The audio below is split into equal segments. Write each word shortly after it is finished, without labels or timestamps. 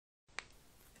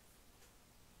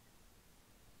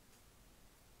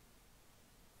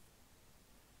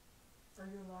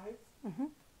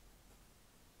Mhm.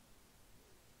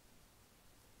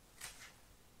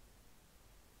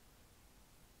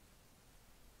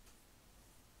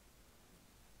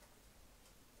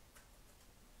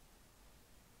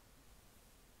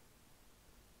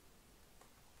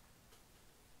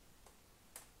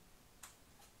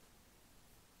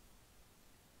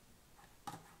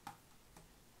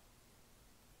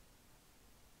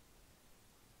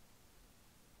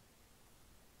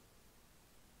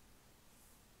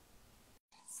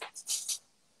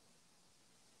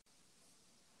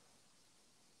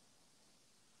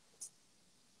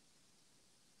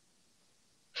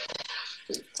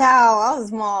 Ciao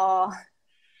Osmo,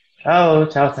 Ciao,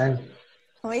 ciao, Ten.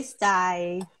 come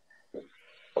stai?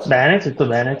 Bene, tutto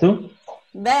bene, tu?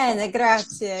 Bene,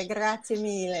 grazie, grazie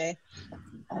mille.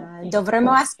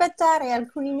 Dovremmo aspettare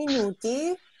alcuni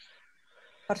minuti,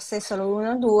 forse solo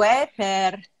uno o due,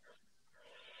 per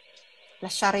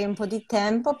lasciare un po' di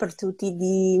tempo per tutti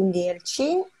di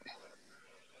unirci.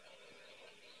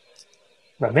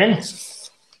 Va bene?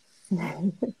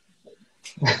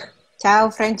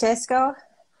 Ciao Francesco,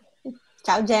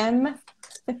 ciao Gem.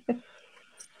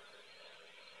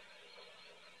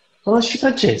 Conosci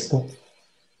Francesco?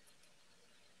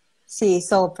 Sì,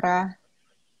 sopra.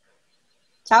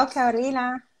 Ciao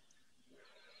Carolina.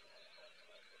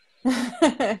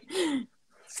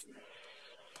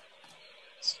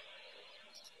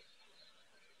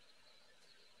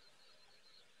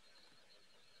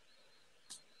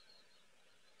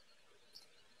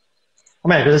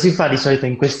 Vabbè, cosa si fa di solito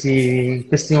in questi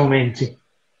momenti?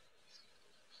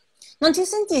 Non ti ho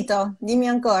sentito? Dimmi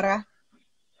ancora.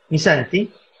 Mi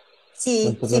senti? Sì,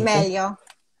 Pronto, sì, pronto? meglio.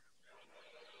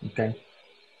 Ok.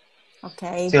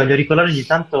 Ok. Sì, voglio ricordare ogni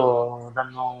tanto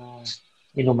danno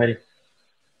i numeri.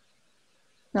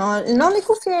 No, non le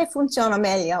cuffie funzionano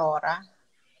meglio ora.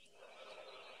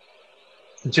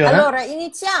 Funziona? Allora,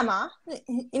 iniziamo?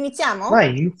 Iniziamo?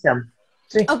 Vai, iniziamo.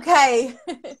 Sì. Ok.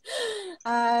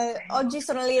 Oggi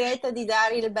sono lieta di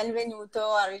dare il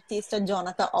benvenuto all'artista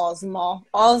Jonathan Osmo.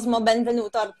 Osmo,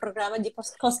 benvenuto al programma di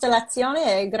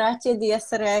Costellazione e grazie di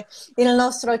essere il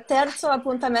nostro terzo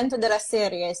appuntamento della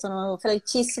serie. Sono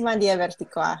felicissima di averti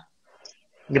qua.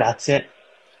 Grazie.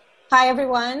 Hi,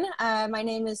 everyone. My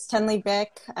name is Tenley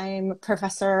Bick. I'm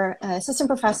assistant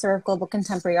professor of global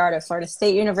contemporary art at Florida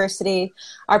State University.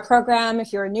 Our program,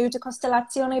 if you're new to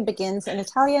Costellazione, begins in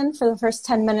Italian for the first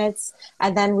 10 minutes,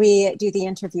 and then we do the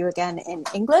interview again in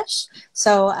English.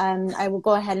 So I will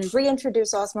go ahead and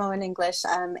reintroduce Osmo in English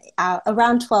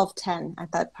around 12:10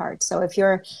 at that part. So if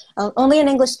you're only an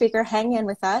English speaker, hang in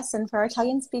with us. And for our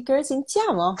Italian speakers,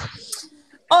 iniziamo.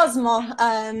 Osmo,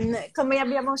 come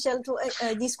abbiamo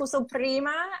discusso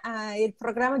prima, il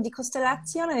programma di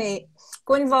Costellazione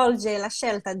coinvolge la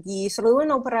scelta di solo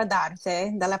un'opera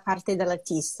d'arte dalla parte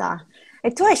dell'artista.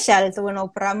 E tu hai scelto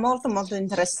un'opera molto molto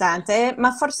interessante,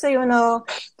 ma forse uno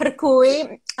per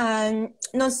cui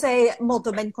non sei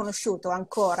molto ben conosciuto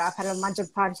ancora, per la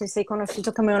maggior parte sei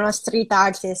conosciuto come uno street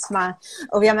artist, ma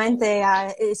ovviamente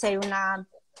sei un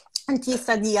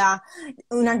artista di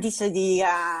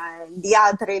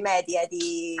altre medie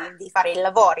di fare i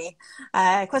lavori.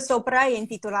 Quest'opera è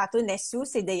intitolata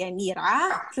Nessus e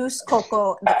Dejanira plus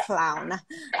Koko the Clown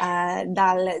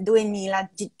dal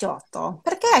 2018.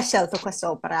 Perché hai scelto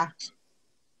quest'opera?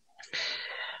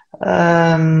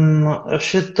 Ho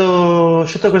scelto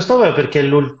quest'opera perché è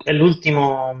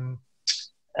l'ultimo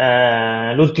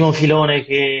filone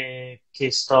che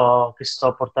sto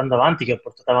portando avanti, che ho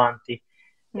portato avanti.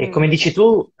 E come Mm, dici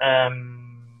tu,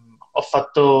 ho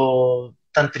fatto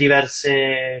tante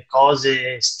diverse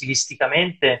cose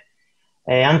stilisticamente,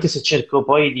 anche se cerco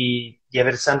poi di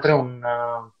avere sempre un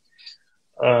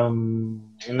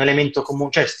elemento comune,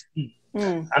 cioè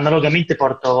mm, analogamente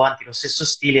porto avanti lo stesso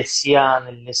stile sia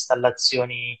nelle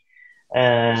installazioni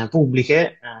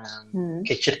pubbliche, mm.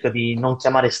 che cerco di non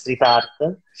chiamare street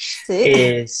art, Sì.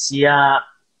 e sia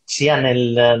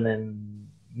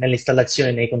nelle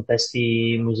installazioni nei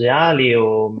contesti museali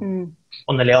Mm,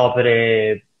 o nelle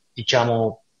opere,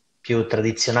 diciamo, più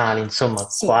tradizionali, insomma,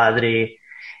 sì. quadri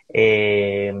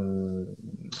e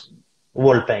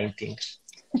wall painting.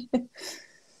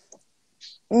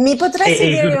 Mi potresti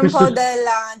dire un Questo. po'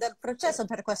 del processo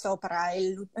per quest'opera?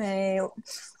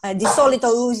 Di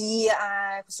solito usi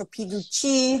questo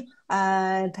PVC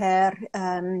per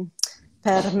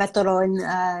metterlo in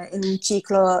un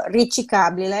ciclo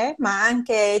riciclabile, ma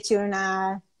anche c'è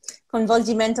un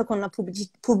coinvolgimento con la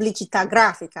pubblicità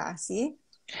grafica, sì?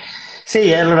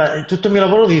 Sì, allora tutto il mio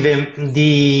lavoro vive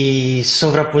di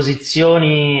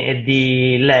sovrapposizioni e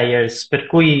di layers, per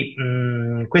cui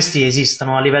questi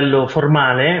esistono a livello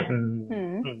formale,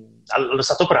 Mm, allo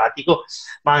stato pratico,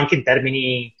 ma anche in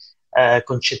termini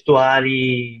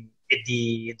concettuali e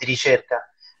di ricerca.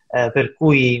 Per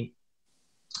cui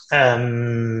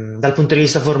dal punto di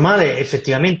vista formale,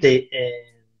 effettivamente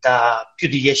da più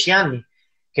di 10 anni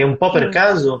che un po' per Mm,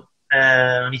 caso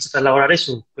ho iniziato a lavorare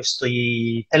su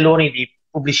questi telloni di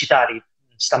pubblicitari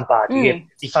stampati, che mm,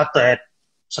 di fatto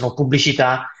sono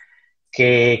pubblicità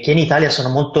che in Italia sono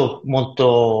molto,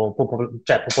 molto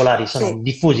cioè, popolari, sono sì.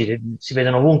 diffusi, si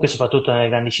vedono ovunque, soprattutto nelle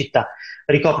grandi città,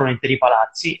 ricoprono interi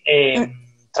palazzi e Mm,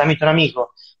 tramite un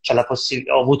amico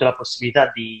ho avuto la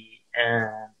possibilità di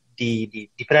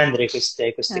prendere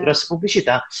queste eh, grosse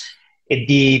pubblicità e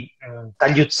di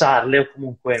tagliuzzarle o sì,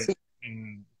 comunque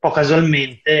un po'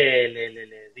 casualmente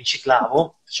le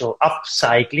riciclavo, facevo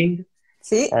upcycling.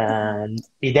 sì,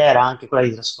 L'idea era anche quella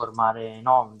di trasformare,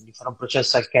 no, di fare un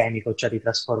processo alchemico, cioè di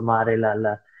trasformare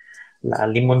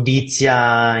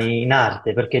l'immondizia in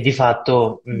arte, perché di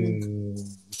fatto mm,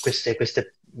 questo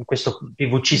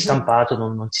PVC mhm, stampato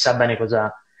non si sa bene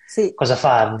sì. cosa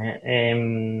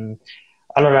farne.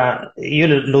 Allora, io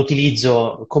lo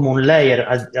utilizzo come un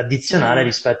layer addizionale Mm.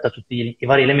 rispetto a tutti i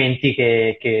vari elementi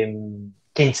che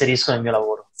inserisco nel mio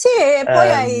lavoro. Sì, e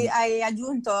poi Ehm, hai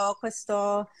aggiunto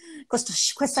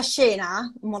questa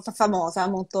scena molto famosa,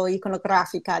 molto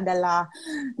iconografica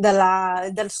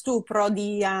del stupro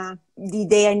di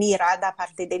Dejanira da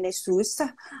parte dei Nessus.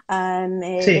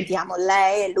 E sì, vediamo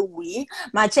lei e lui,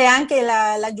 ma c'è anche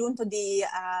l'aggiunto di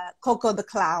Koko the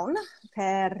Clown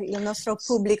per il nostro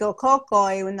pubblico. Koko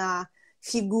è una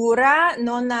figura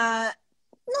non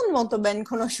molto ben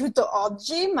conosciuta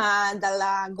oggi, ma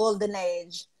dalla Golden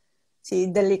Age,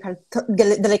 sì, delle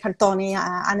cartoni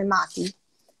animati.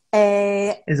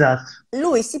 E esatto.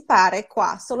 lui si pare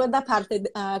qua solo da parte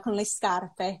con le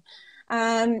scarpe.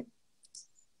 Ehm,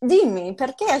 dimmi,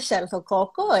 perché hai scelto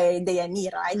Coco e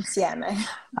Dejanira insieme?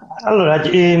 Allora,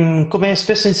 come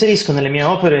spesso inserisco nelle mie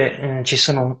opere, ci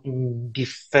sono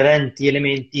differenti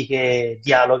elementi che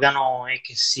dialogano e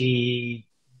che si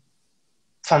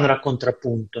fanno da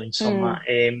contrappunto, insomma.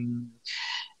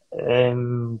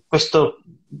 Mm, Questo,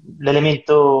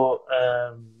 l'elemento,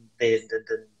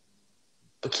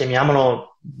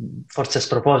 chiamiamolo forse a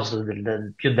sproposito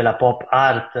più della pop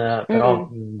art, però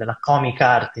mm, della comic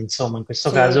art, insomma, in questo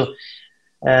sì. caso,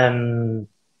 ehm,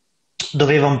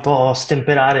 doveva un po'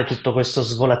 stemperare tutto questo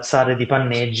svolazzare di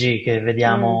panneggi che Mm,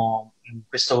 vediamo in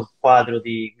questo quadro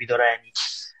di Guido Reni,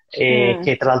 e mm,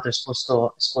 che tra l'altro è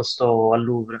esposto al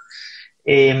Louvre.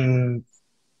 E,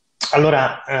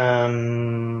 allora,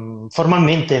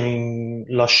 formalmente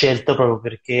l'ho scelto proprio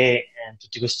perché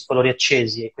tutti questi colori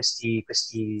accesi e questa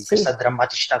sì.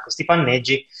 drammaticità, questi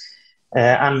panneggi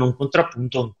hanno un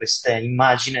contrappunto in questa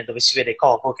immagine dove si vede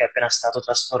Coco che è appena stato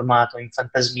trasformato in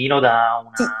fantasmino da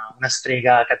Sì. una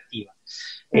strega cattiva.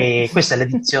 Mm. E questa è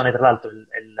l'edizione, tra l'altro,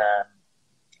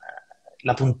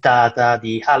 la puntata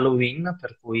di Halloween,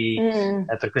 per cui Mm,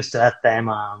 per questo è a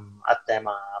tema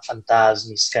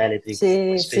fantasmi, scheletri,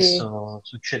 come sì, sì. spesso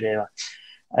succedeva.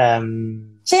 C'è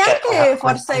Che anche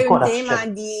forse ancora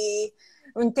succede.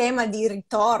 un tema di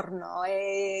ritorno,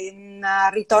 e un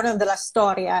ritorno della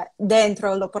storia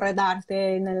dentro l'opera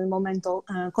d'arte nel momento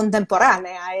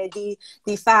contemporaneo, e di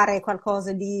fare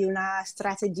qualcosa di una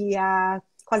strategia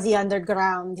quasi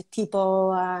underground,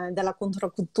 tipo della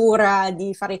controcultura,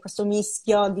 di fare questo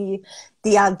mischio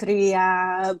di altri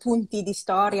punti di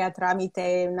storia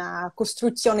tramite una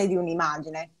costruzione di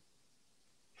un'immagine.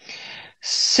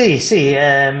 Sì, sì,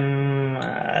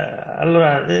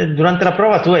 allora, durante la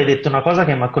prova tu hai detto una cosa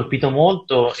che mi ha colpito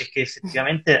molto e che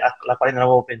effettivamente alla quale non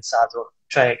avevo pensato,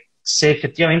 cioè se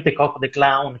effettivamente Coco the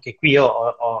Clown, che qui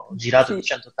ho girato di Sì,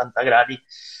 180 gradi,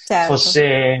 certo.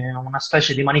 fosse una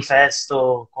specie di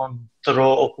manifesto contro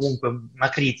o comunque una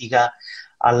critica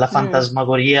alla Mm.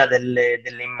 fantasmagoria delle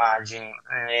immagini.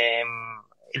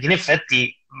 Ed in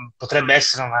effetti potrebbe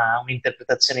essere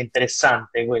un'interpretazione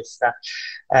interessante questa.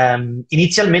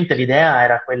 Inizialmente l'idea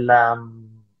era quella,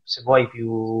 se vuoi,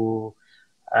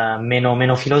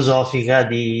 meno filosofica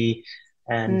di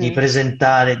Mm.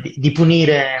 presentare, di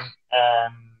punire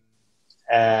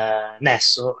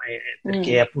Nesso,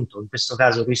 perché Mm. appunto in questo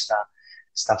caso lui sta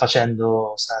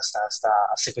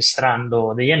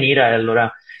sequestrando Dejanira e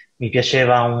allora mi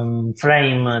piaceva un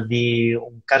frame di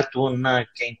un cartoon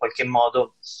che in qualche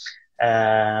modo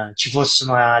ci fosse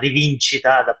una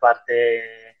rivincita da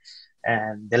parte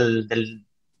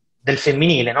del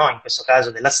femminile, no? In questo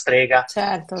caso della strega,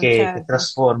 Certo, che certo.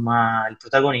 trasforma il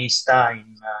protagonista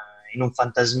in un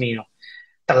fantasmino.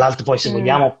 Tra l'altro, poi, se Mm.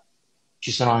 vogliamo, ci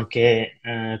sono anche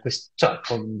cioè,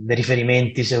 dei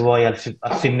riferimenti, se vuoi, al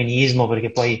femminismo,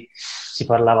 perché poi si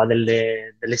parlava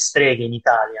delle streghe in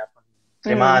Italia,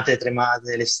 Mm,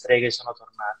 tremate, le streghe sono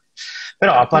tornate.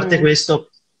 Però a parte mm, questo,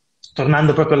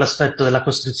 tornando proprio all'aspetto della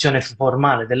costruzione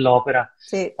formale dell'opera,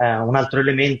 sì, un altro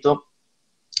elemento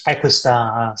è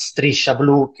questa striscia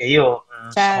blu che io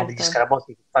sono degli certo.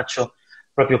 scarabotti che faccio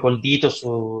proprio col dito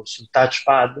sul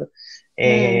touchpad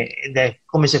Mm, ed è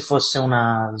come se fosse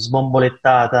una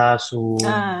sbombolettata su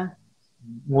ah,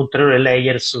 un ulteriore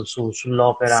layer sì,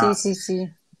 sull'opera sì,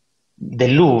 sì.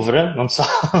 del Louvre, non so,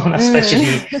 una specie Mm,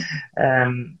 di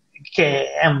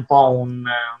che è un po'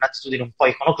 un'attitudine un po'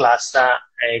 iconoclasta,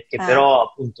 che ah, però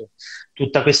appunto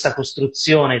tutta questa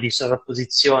costruzione di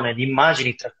sovrapposizione di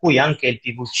immagini, tra cui anche il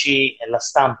PVC e la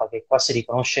stampa, che qua si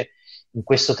riconosce in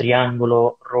questo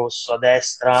triangolo rosso a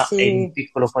destra e in un sì.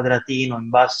 piccolo quadratino in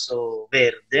basso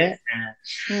verde,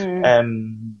 Mm.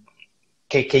 ehm,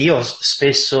 che io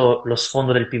spesso lo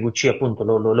sfondo del PVC appunto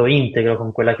lo integro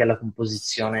con quella che è la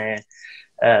composizione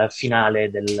finale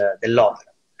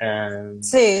dell'opera.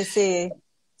 Sì, sì,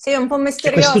 sì, è un po' E questo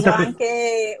misterioso tutta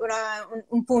anche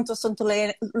un punto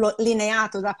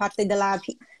sottolineato da parte della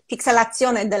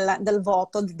pixelazione del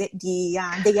voto di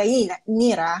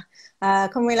Yaira.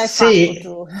 Come l'hai fatto sì,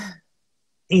 tu?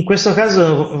 in questo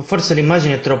caso forse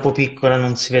l'immagine è troppo piccola,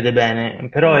 non si vede bene,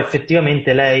 però Mm,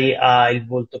 effettivamente lei ha il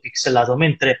volto pixelato,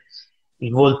 mentre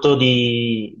il volto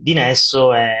di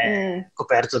Nesso mm, è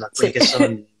coperto da quelli sì. che sono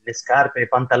le scarpe e i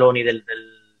pantaloni del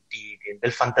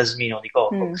fantasmino di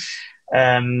Coco.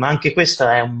 Mm, Anche questo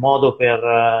è un modo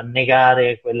per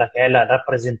negare quella che è la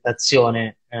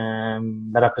rappresentazione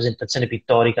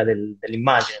pittorica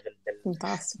dell'immagine, del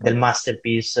fantastico.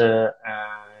 masterpiece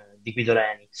di Guido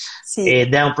Reni. Sì.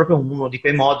 Ed è proprio uno di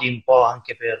quei modi un po'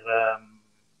 anche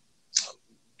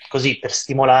così, per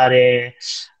stimolare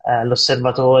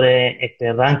l'osservatore e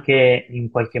per anche in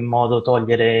qualche modo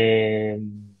togliere,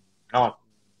 no,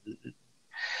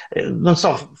 non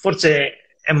so, forse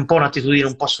è un po' un'attitudine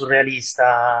un po'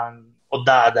 surrealista o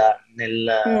dada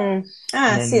Mm.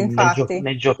 Ah, sì, infatti.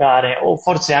 nel giocare, o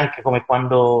forse anche come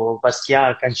quando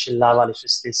Basquiat cancellava le sue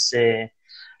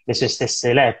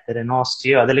stesse lettere, no?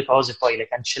 Scriveva delle cose, poi le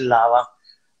cancellava,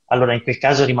 allora in quel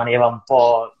caso rimaneva un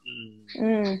po'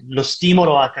 Mm. lo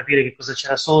stimolo a capire che cosa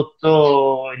c'era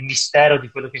sotto, il mistero di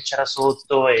quello che c'era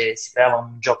sotto e si creava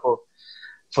un gioco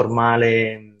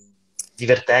formale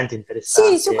divertente, Sì, su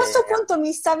interessante. questo punto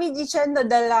mi stavi dicendo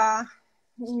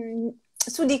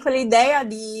su di quell'idea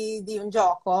di un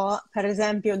gioco, per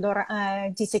esempio,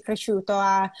 ti sei cresciuto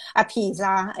a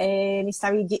Pisa e mi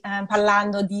stavi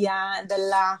parlando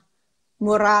della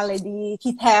morale di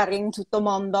Keith Haring in tutto il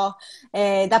mondo,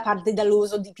 da parte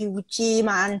dell'uso di PVC,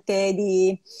 ma anche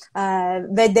di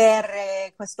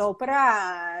vedere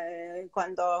quest'opera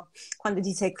quando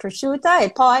ti sei cresciuta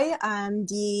e poi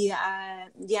di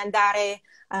andare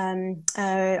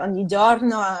ogni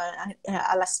giorno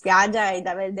alla spiaggia e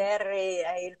da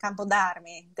vedere il campo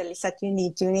d'armi degli Stati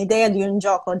Uniti, un'idea di un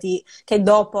gioco che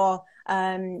dopo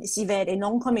si vede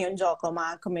non come un gioco,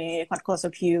 ma come qualcosa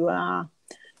più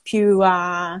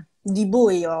di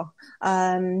buio.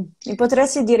 Mi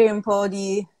potresti dire un po'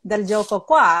 del gioco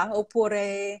qua,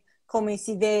 oppure come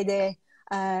si vede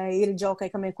il gioco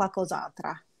come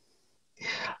qualcos'altro?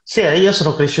 Sì, io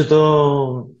sono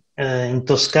cresciuto in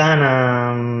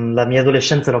Toscana, la mia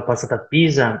adolescenza l'ho passata a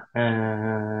Pisa.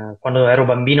 Quando ero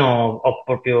bambino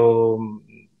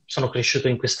sono cresciuto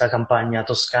in questa campagna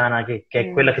toscana che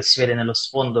è quella Mm, che si vede nello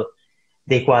sfondo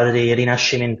dei quadri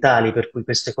rinascimentali, per cui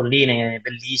queste colline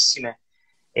bellissime.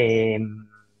 E,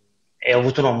 e ho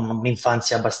avuto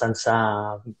un'infanzia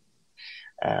abbastanza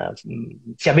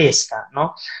fiabesca,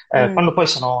 no? Quando mm, poi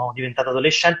sono diventato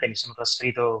adolescente mi sono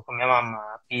trasferito con mia mamma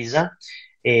a Pisa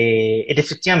ed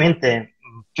effettivamente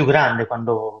più grande,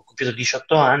 quando ho compiuto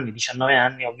 18 anni, 19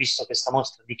 anni, ho visto questa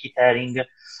mostra di Keith Haring,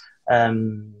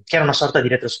 che era una sorta di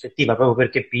retrospettiva, proprio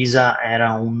perché Pisa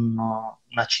era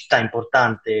una città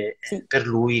importante sì. per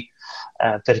lui,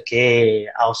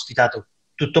 perché ha ospitato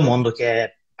tutto mondo, che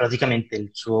è praticamente il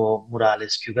suo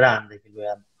murales più grande che lui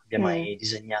abbia Mm, mai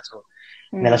disegnato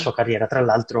nella mm, sua carriera. Tra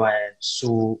l'altro è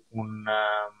su un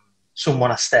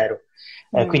monastero.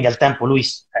 Quindi mm, al tempo lui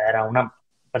era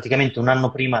praticamente un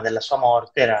anno prima della sua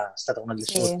morte, era stata una delle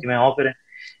sue sì. ultime opere,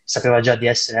 sapeva già di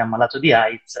essere ammalato di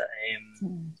AIDS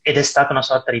Mm, ed è stata una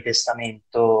sorta di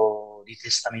testamento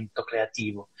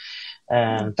creativo.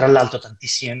 mm, Tra l'altro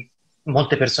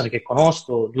molte persone che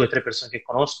conosco, 2 o 3 persone che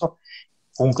conosco,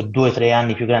 comunque 2 o 3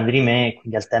 anni più grandi di me,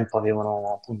 quindi al tempo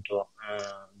avevano appunto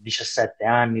 17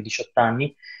 anni, 18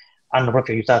 anni, hanno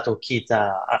proprio aiutato Keith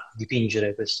a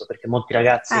dipingere questo, perché molti ah,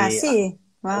 ragazzi sì,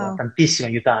 aveva wow. tantissimi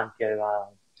aiutanti,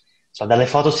 insomma, dalle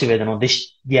foto si vedono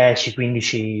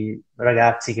 10-15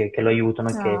 ragazzi che lo aiutano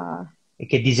e che Ah. e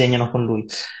che disegnano con lui.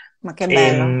 Ma che E,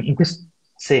 bello.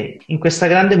 sì, in questa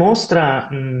grande mostra,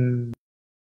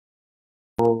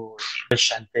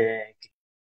 adolescente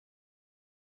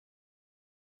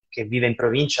che vive in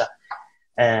provincia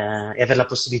e avere la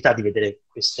possibilità di vedere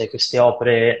queste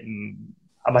opere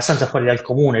abbastanza fuori dal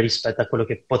comune rispetto a quello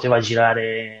che poteva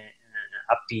girare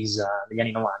a Pisa negli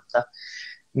anni 90,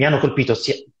 mi hanno colpito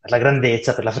sia per la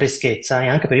grandezza, per la freschezza e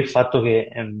anche per il fatto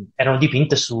che erano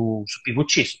dipinte su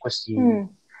PVC, su questi Mm,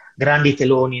 grandi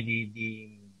teloni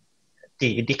di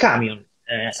camion,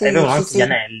 sì, avevano sì, anche gli sì,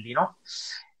 anelli, no?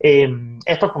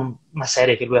 È proprio una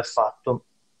serie che lui ha fatto.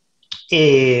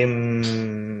 E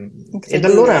da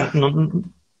allora incredibile.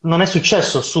 non è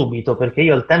successo subito, perché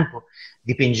io al tempo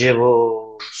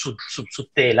dipingevo su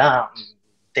tela,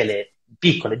 tele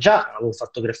piccole, già avevo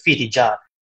fatto graffiti,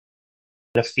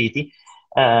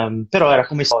 però era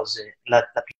come cose, la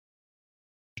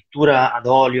pittura ad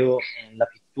olio, la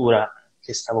pittura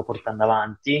che stavo portando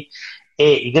avanti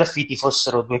e i graffiti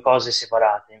fossero due cose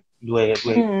separate,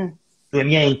 Mm, due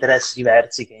miei interessi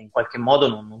diversi che in qualche modo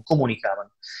non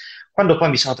comunicavano. Quando poi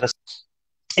mi sono trasferito,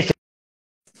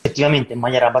 effettivamente in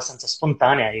maniera abbastanza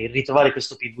spontanea, il ritrovare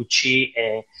questo PVC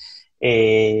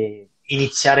e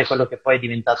iniziare quello che poi è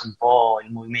diventato un po'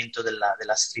 il movimento della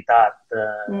street art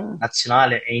mm,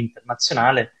 nazionale e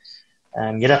internazionale,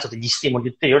 mi ha dato degli stimoli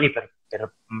ulteriori per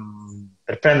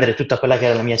prendere tutta quella che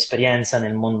era la mia esperienza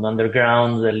nel mondo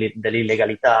underground,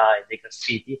 dell'illegalità e dei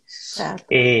graffiti certo.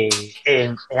 e,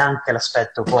 e anche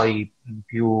l'aspetto poi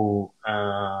più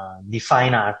di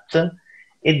fine art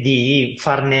e di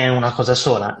farne una cosa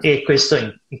sola. E questo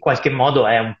in qualche modo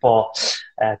è un po'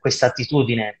 questa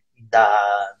attitudine da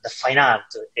fine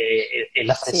art e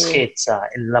la Sì. freschezza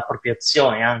e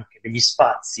l'appropriazione anche degli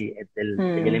spazi e degli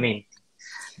Mm. elementi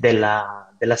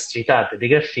della street art e dei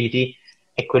graffiti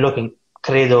è quello che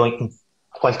credo in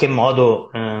qualche modo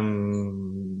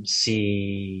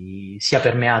sia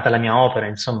permeata la mia opera,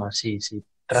 insomma, si Sì.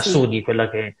 trasudi quella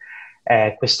che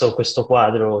è questo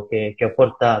quadro che ho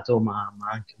portato, ma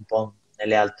anche un po'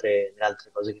 nelle altre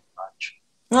cose che faccio.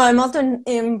 No, è molto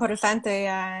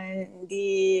importante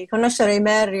di conoscere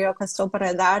meglio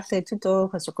quest'opera d'arte e tutto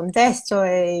questo contesto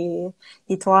e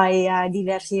i tuoi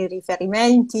diversi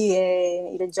riferimenti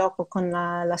e il gioco con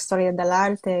la storia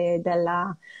dell'arte e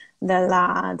della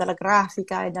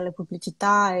grafica e delle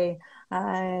pubblicità e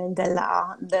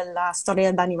della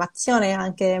storia d'animazione,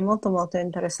 anche molto molto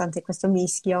interessante questo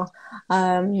mischio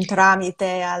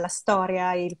tramite la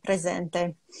storia e il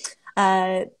presente.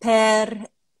 Per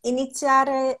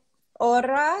iniziare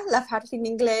ora la parte in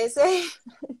inglese,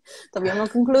 dobbiamo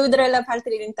concludere la parte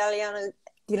in italiano.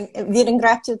 Vi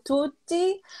ringrazio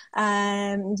tutti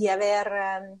di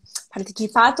aver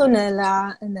partecipato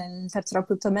nel terzo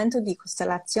appuntamento di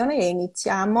Costellazione e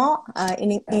iniziamo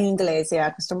in inglese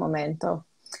a questo momento.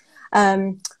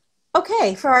 Um,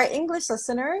 okay, for our English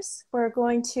listeners, we're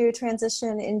going to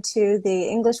transition into the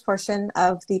English portion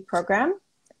of the program.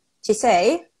 Ci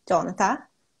sei, Jonathan?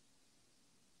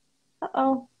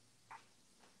 Uh-oh.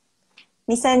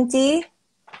 Mi senti?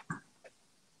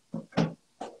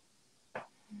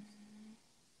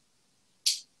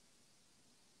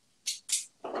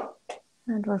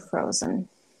 And we're frozen.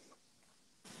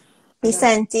 Mi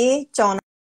senti, Jonathan?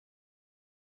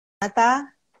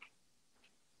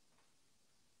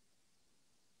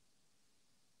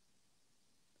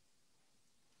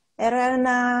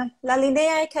 La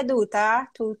linea è caduta,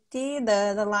 tutti,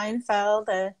 the line fell,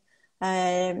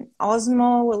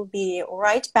 Ozmo will be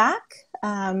right back.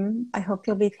 I hope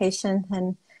you'll be patient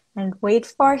and wait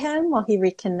for him while he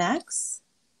reconnects.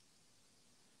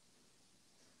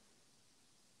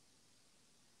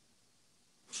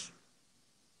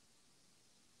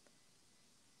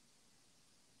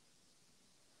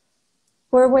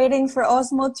 We're waiting for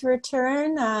Osmo to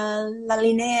return. La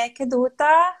linea è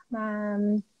caduta, ma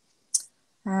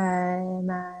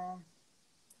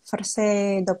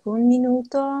forse dopo un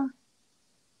minuto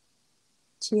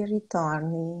ci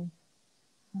ritorni.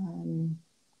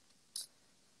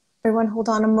 Everyone hold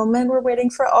on a moment. We're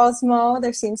waiting for Osmo.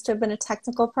 There seems to have been a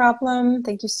technical problem.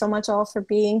 Thank you so much all for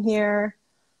being here.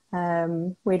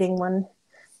 Waiting one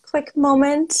quick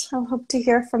moment. I'll hope to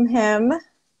hear from him.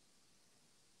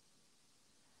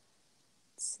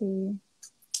 Let's see.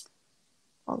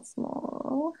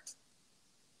 Osmo.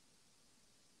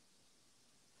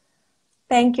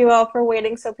 Thank you all for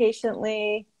waiting so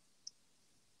patiently.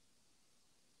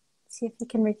 Let's see if he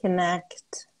can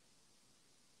reconnect.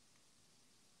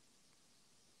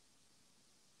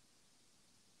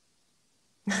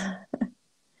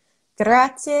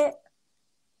 Grazie,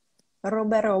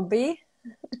 Roby.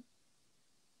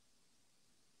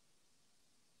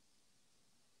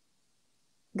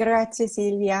 Grazie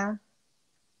Silvia.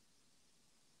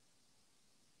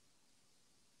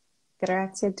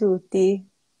 Grazie a tutti.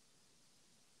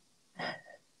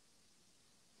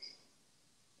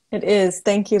 It is.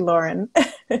 Thank you, Lauren.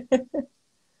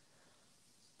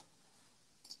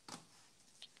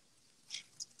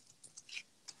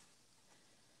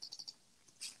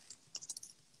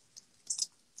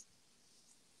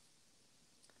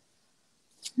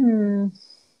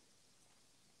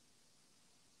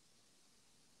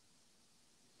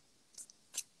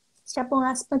 Stiamo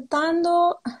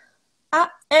aspettando.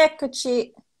 Ah,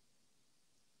 eccoci.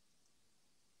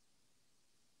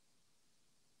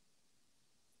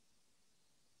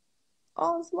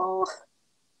 Ozmo.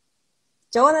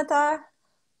 Jonathan.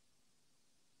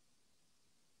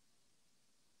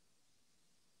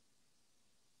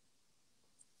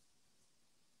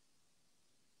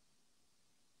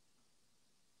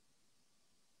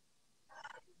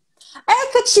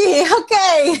 Eccoci,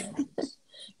 ok.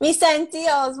 Mi senti,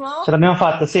 Osmo? Ce l'abbiamo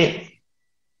fatta, sì.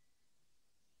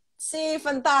 Sì,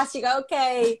 fantastica.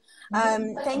 Okay.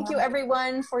 Thank you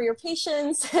everyone for your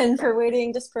patience and for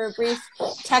waiting just for a brief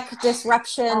tech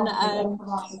disruption.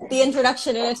 The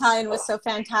introduction in Italian was so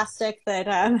fantastic that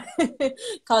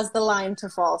caused the line to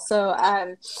fall. So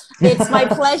it's my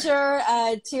pleasure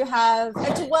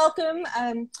to welcome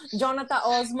Jonathan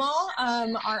Ozmo,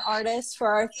 our artist, for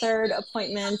our third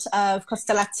appointment of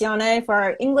Costellazione for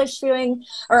our English viewing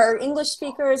or our English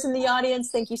speakers in the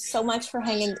audience. Thank you so much for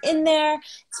hanging in there.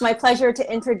 It's my pleasure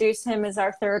to introduce him as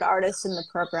our third artist in the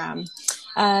program.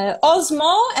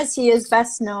 Ozmo, as he is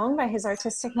best known by his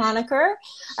artistic moniker,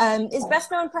 is best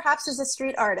known perhaps as a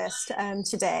street artist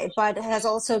today, but has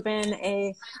also been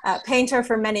a painter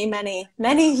for many, many,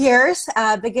 many years,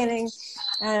 beginning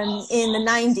in the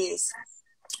 90s.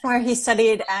 Where he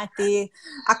studied at the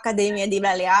Accademia di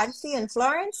Belle Arti in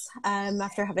Florence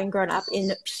after having grown up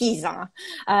in Pisa.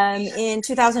 In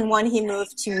 2001, he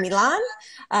moved to Milan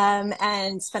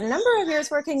and spent a number of years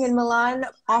working in Milan,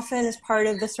 often as part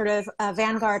of the sort of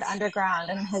vanguard underground,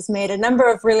 and has made a number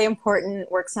of really important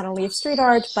works, not only of street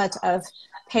art, but of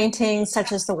paintings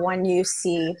such as the one you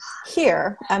see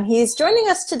here. He's joining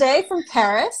us today from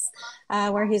Paris,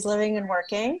 where he's living and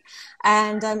working.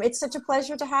 And it's such a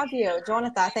pleasure to have you.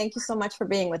 Jonathan, thank you so much for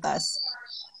being with us.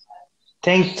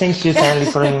 Thank you, Tenley,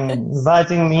 for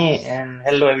inviting me, and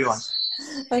hello, everyone.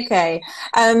 Okay.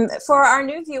 For our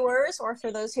new viewers, or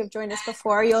for those who have joined us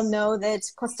before, you'll know that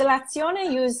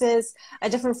Costellazione uses a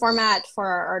different format for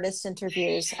our artist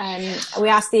interviews. We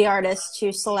ask the artists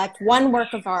to select one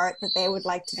work of art that they would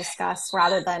like to discuss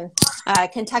rather than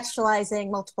contextualizing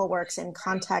multiple works in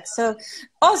context. So,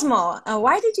 Ozmo,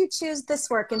 why did you choose this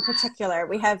work in particular?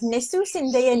 We have Nessus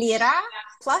and Dejanira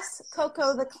plus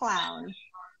Koko the Clown.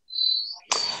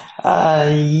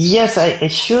 Yes, I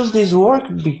chose this work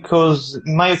because,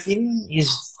 in my opinion, is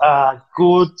a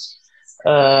good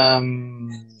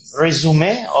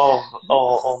resume of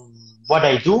what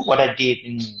I do, what I did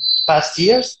in the past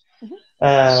years,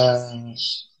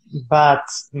 but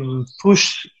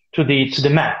pushed to the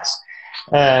max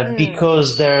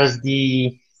because there's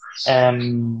the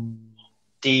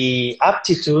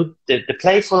aptitude, the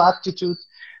playful aptitude,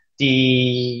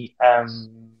 the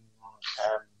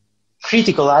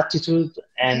critical attitude,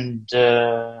 and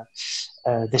the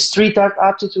street art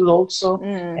attitude also,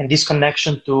 and this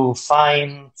connection to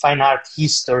fine art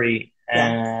history.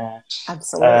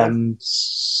 Absolutely.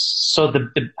 So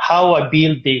how I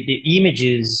build the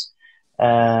images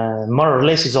more or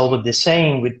less is always the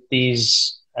same, with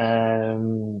these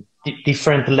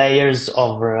different layers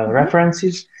of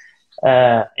references.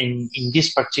 In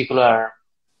this particular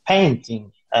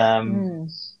painting,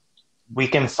 we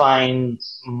can find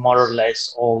more or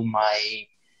less all my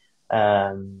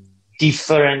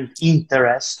different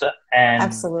interests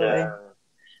and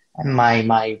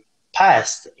my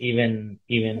past. Even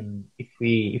if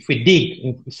we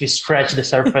scratch the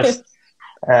surface,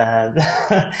 I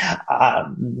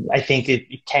think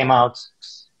it came out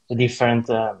the different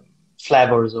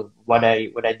flavors of what I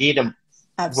did and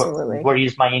where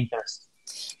is my interest.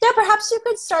 Yeah, perhaps you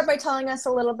could start by telling us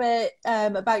a little bit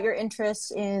about your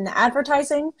interest in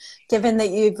advertising, given that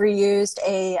you've reused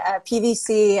a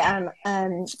PVC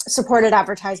supported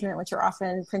advertisement, which are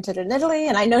often printed in Italy,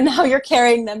 and I know now you're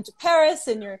carrying them to Paris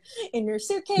in your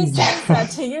suitcases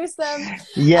to use them.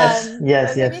 Yes.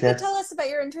 Maybe you could tell us about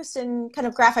your interest in kind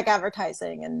of graphic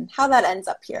advertising and how that ends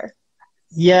up here.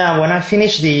 Yeah, when I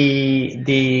finished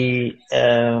the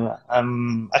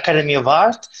Academy of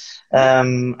Art, I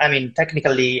mean,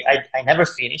 technically, I never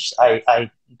finished. I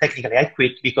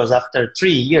quit because after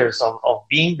 3 years of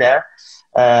being there,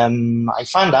 I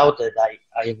found out that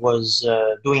I was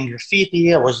doing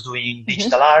graffiti, I was doing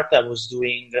digital art, I was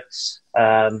doing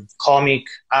comic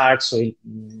art, so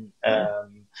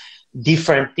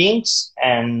different things,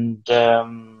 and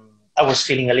I was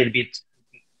feeling a little bit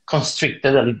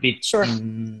constricted, a little bit, Sure.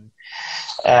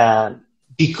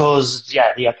 Because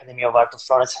the Academy of Art of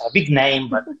Florence had a big name,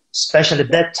 but especially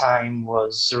at that time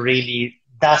was really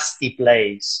dusty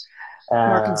place.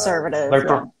 More conservative.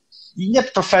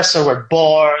 Professors were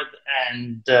bored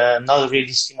and not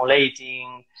really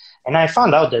stimulating. And I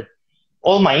found out that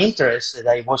all my interests that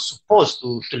I was supposed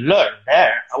to learn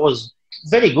there, I was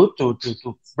very good to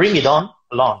bring it on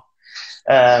along.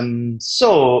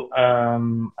 So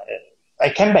I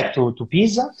came back to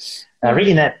Pisa. I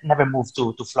really never moved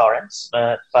to Florence,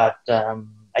 but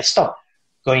I stopped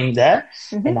going there,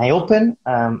 and I opened.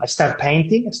 I started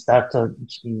painting. I started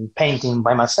painting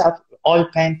by myself, oil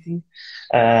painting.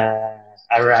 I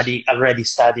already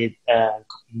studied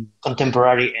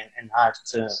contemporary and art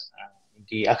in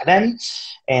the academy,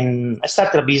 and I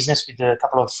started a business with a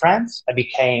couple of friends. I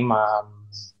became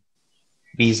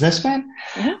businessman.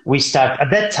 We start at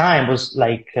that time was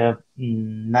like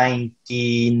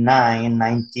 99,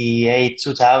 98,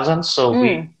 2000. So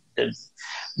we the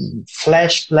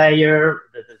Flash player,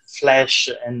 the Flash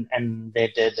and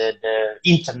the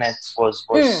internet was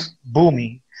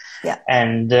booming. Yeah.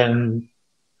 And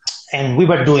we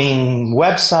were doing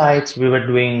websites, we were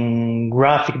doing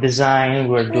graphic design, we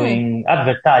were doing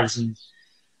advertising,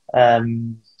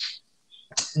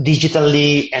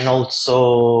 digitally and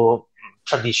also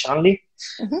traditionally.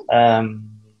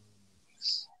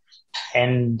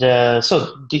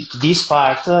 So this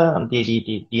part,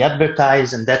 the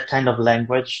advertise and that kind of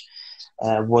language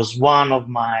was one of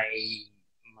my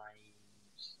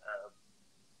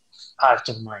part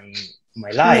of my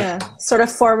life. Yeah, sort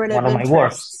of formative one of interests. My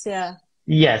works. Yeah.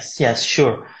 Yes,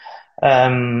 sure.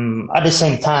 At the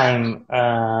same time,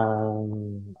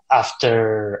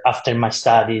 after my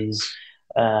studies,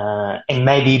 and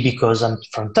maybe because I'm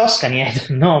from Tuscany, I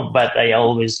don't know, but I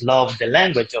always loved the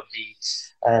language of the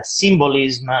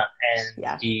symbolism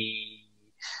and the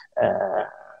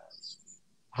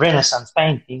Renaissance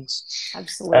paintings.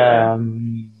 Absolutely.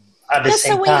 At the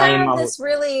same so we time, have this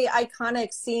really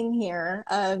iconic scene here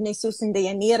of Nessus and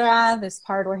Dejanira, this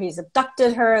part where he's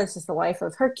abducted her. This is the wife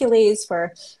of Hercules,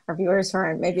 for our viewers who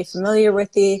aren't maybe familiar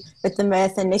with the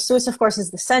myth. And Nessus, of course,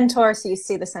 is the centaur, so you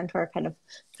see the centaur kind of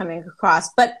coming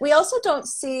across. But we also don't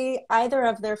see either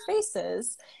of their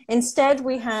faces. Instead,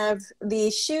 we have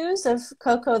the shoes of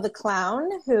Koko the Clown,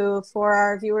 who, for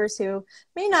our viewers who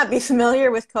may not be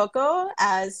familiar with Koko,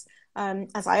 as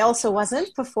I also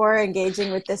wasn't before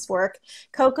engaging with this work,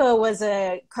 Koko was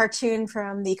a cartoon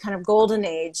from the kind of golden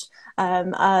age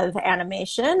of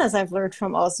animation, as I've learned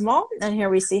from Ozmo. And here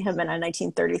we see him in a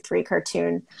 1933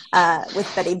 cartoon with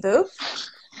Betty Boop.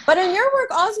 But in your work,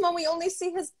 Ozmo, we only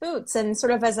see his boots and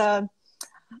sort of as a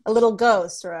little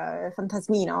ghost or a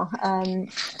fantasmino.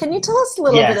 Can you tell us a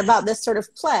little bit about this sort of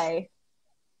play?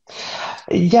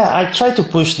 Yeah, I try to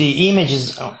push the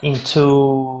images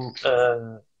into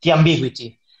the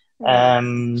ambiguity.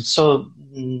 So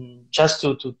just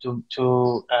to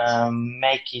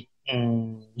make it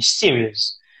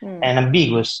mysterious and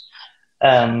ambiguous.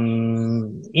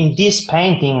 In this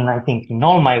painting, I think in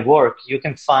all my work, you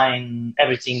can find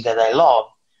everything that I love,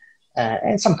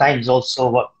 and sometimes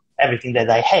also everything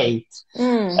that I hate.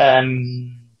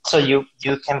 So you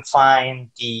can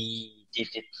find the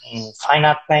fine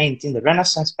art painting, the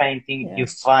Renaissance painting. You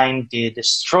find the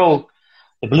stroke,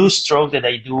 the blue stroke that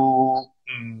I do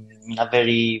in a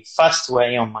very fast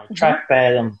way on my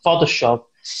trackpad and Photoshop.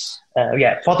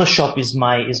 Photoshop is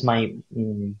my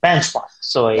benchmark.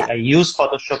 So I use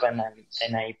Photoshop and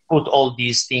I put all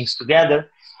these things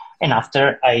together, and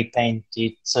after I paint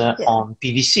it on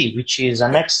PVC, which is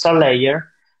an extra layer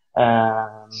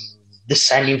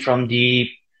descending from the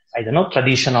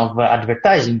tradition of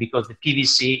advertising, because the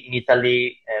PVC in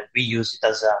Italy we use it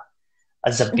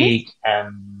as a big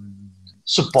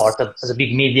support, as a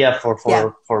big media for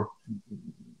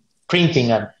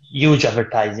printing a huge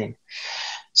advertising.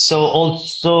 So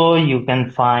also you can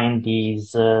find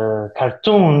these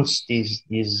cartoons, these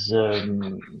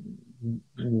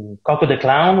Koko the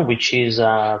Clown, which is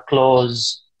a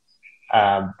close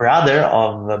brother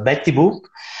of Betty Boop.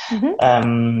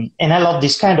 And I love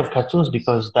this kind of cartoons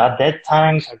because at that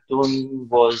time cartoon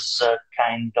was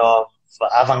kind of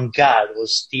avant-garde,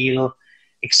 was still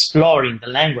exploring the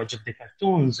language of the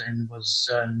cartoons, and was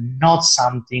not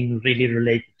something really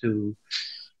related to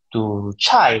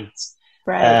childs.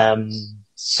 Right.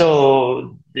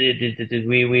 So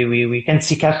we can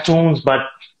see cartoons, but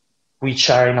which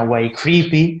are in a way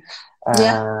creepy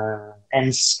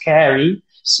and scary,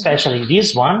 especially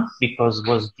this one, because it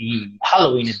was the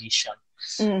Halloween edition.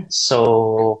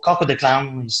 So Koko the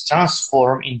Clown is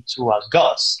transformed into a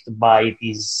ghost by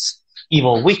this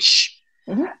evil witch.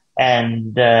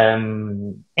 And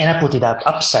I put it up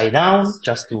upside down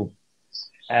just to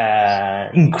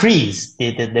increase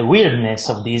the weirdness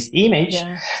of this image,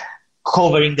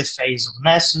 covering the face of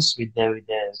Nessus with the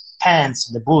pants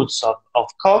and the boots of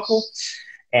Koko,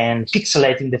 and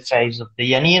pixelating the face of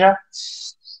Dejanira.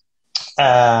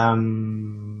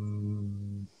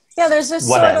 There's this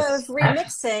sort of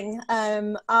remixing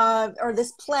or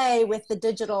this play with the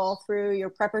digital through your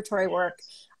preparatory work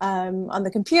on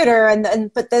the computer,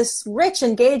 but this rich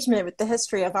engagement with the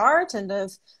history of art and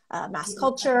of mass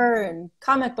culture and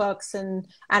comic books and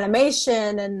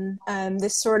animation and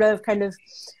this sort of kind of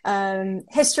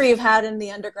history you've had in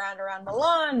the underground around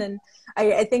Milan. And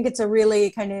I think it's a really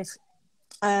kind of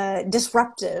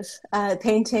disruptive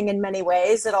painting in many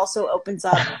ways. It also opens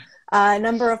up a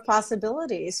number of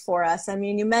possibilities for us. I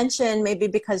mean, you mentioned maybe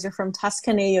because you're from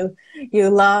Tuscany, you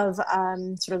love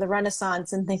sort of the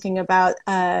Renaissance and thinking about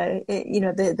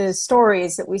the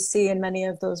stories that we see in many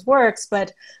of those works.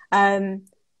 But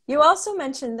you also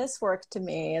mentioned this work to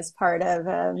me as part of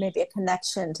maybe a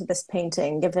connection to this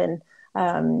painting, given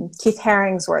Keith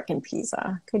Haring's work in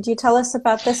Pisa. Could you tell us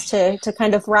about this to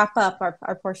kind of wrap up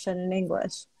our portion in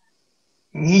English?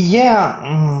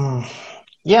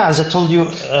 Yeah, as I told you,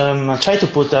 I try to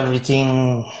put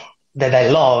everything that I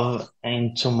love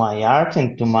into my art,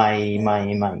 into my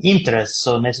interests.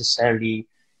 So necessarily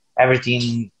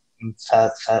everything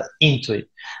fell into it.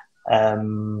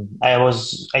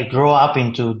 I grew up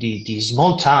into the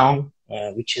small town,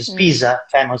 which is Pisa,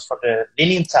 famous for the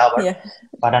Leaning Tower. Yeah.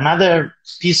 But another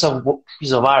piece of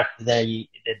art that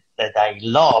I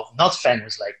love, not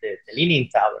famous like the Leaning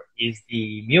Tower, is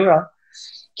the mural.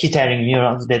 Keith Haring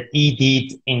murals that he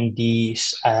did in the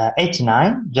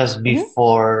 89, just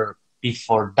before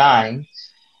dying,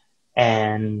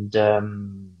 and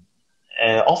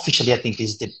officially I think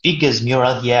is the biggest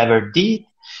mural he ever did.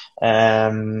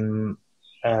 At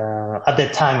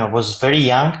that time I was very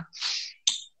young.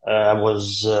 I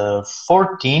was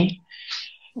 14,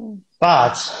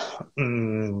 but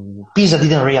Pisa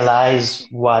didn't realize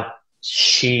what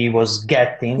she was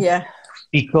getting,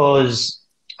 because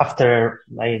after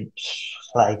like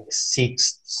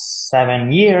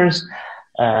 6-7 years,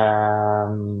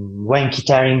 when Keith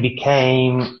Haring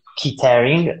became Keith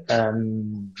Haring,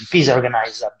 Pisa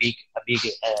organized a big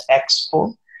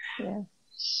expo,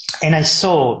 and I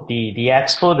saw the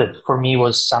expo. That for me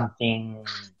was something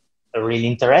really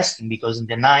interesting, because in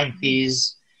the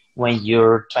 90s, when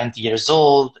you're 20 years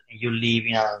old, you live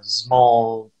in a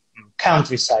small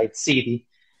countryside city.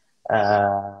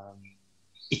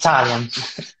 Italian.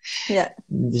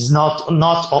 It's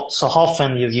not so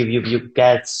often you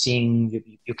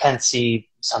can see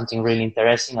something really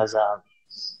interesting as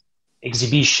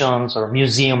exhibitions or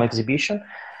museum exhibition.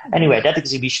 Anyway, that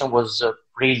exhibition was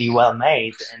really well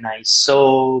made, and I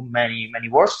saw many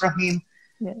works from him,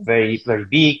 very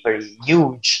big, very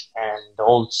huge, and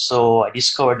also I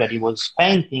discovered that he was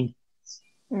painting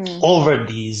over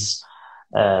these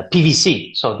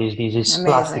PVC, so this is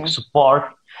plastic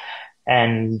support.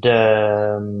 And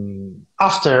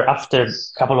after a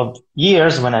couple of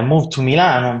years, when I moved to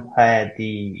Milan, I had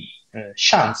the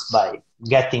chance by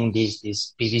getting this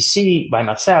PVC by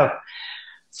myself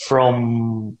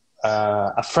from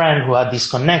a friend who had this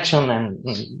connection, and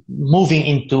moving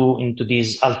into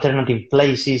these alternative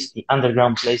places, the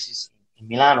underground places in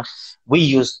Milano. We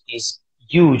used this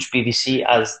huge PVC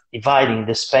as dividing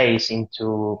the space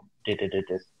into the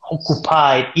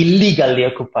illegally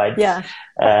occupied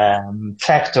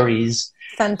factories.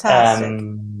 Fantastic.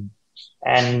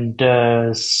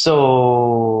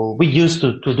 So we used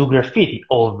to do graffiti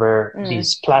over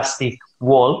this plastic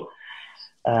wall,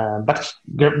 but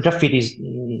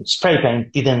graffiti spray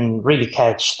paint didn't really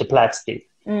catch the plastic.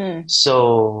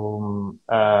 So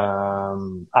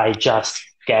I just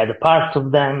get a part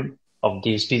of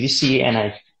this PVC, and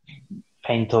I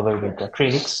paint over with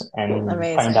acrylics, and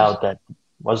find out that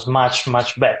was much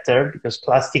better, because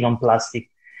plastic on plastic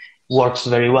works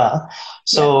very well.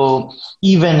 So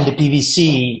even the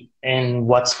PVC and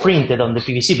what's printed on the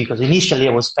PVC, because initially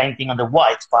I was painting on the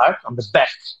white part, on the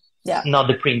back, not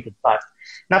the printed part.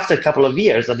 And after a couple of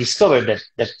years, I discovered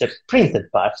that the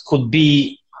printed part could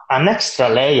be an extra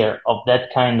layer of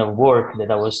that kind of work that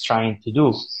I was trying to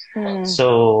do.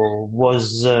 So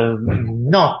was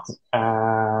not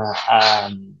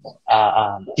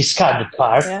discarded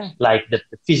part, like the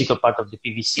physical part of the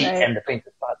PVC and the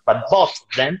printed part, but both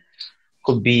of them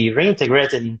could be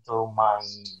reintegrated into my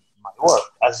work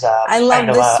as a I kind love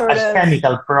of this sort of,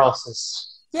 alchemical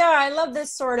process. yeah, I love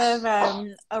this sort of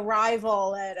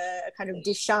arrival at a kind of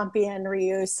Duchampian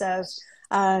reuse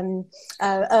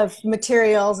of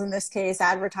materials, in this case,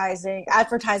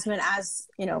 advertisement as,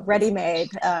 you know, ready-made,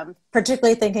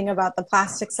 particularly thinking about the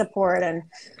plastic support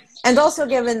and also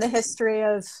given the history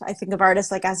of, I think of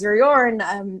artists like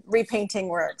Azur repainting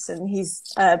works, and he's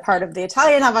part of the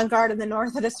Italian avant-garde in the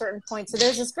North at a certain point. So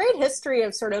there's this great history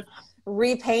of sort of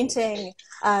repainting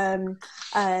found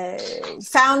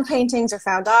paintings or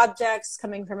found objects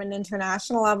coming from an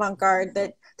international avant-garde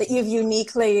that you've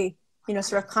uniquely, you know,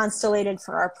 sort of constellated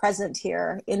for our present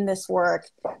here in this work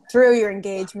through your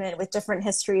engagement with different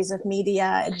histories of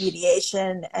media and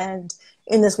mediation, and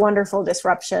in this wonderful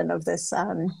disruption of this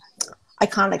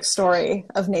iconic story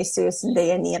of Nessus and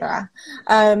Dejanira.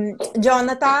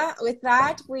 Jonathan, with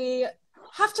that, we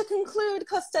have to conclude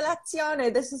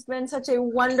Costellazione. This has been such a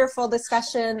wonderful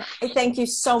discussion. I thank you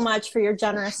so much for your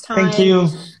generous time. Thank you.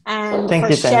 And Thank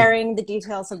for you, Ten. sharing the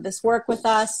details of this work with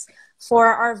us. For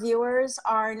our viewers,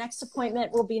 our next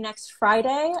appointment will be next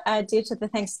Friday due to the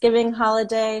Thanksgiving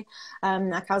holiday.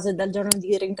 A causa del giorno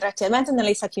di ringraziamento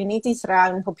negli Stati Uniti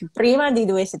sarà un po' più prima di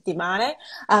 2 settimane.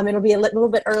 It'll be a little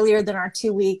bit earlier than our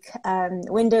 2-week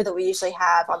window that we usually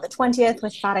have on the 20th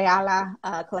with Fareala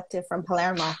Collective from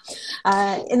Palermo.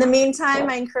 In the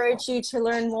meantime, I encourage you to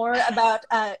learn more about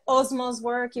Ozmo's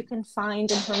work. You can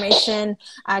find information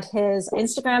at his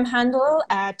Instagram handle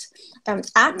at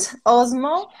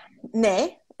Ozmo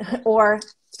or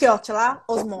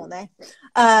 @Osmone.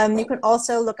 You can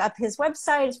also look up his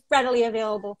website. It's readily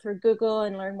available through Google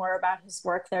and learn more about his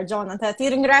work there. Jonathan, ti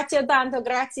ringrazio tanto,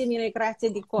 grazie mille,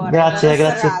 grazie di cuore. Grazie, Buona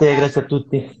grazie a te, serata. grazie a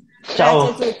tutti. Grazie Ciao.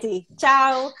 a tutti.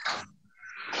 Ciao.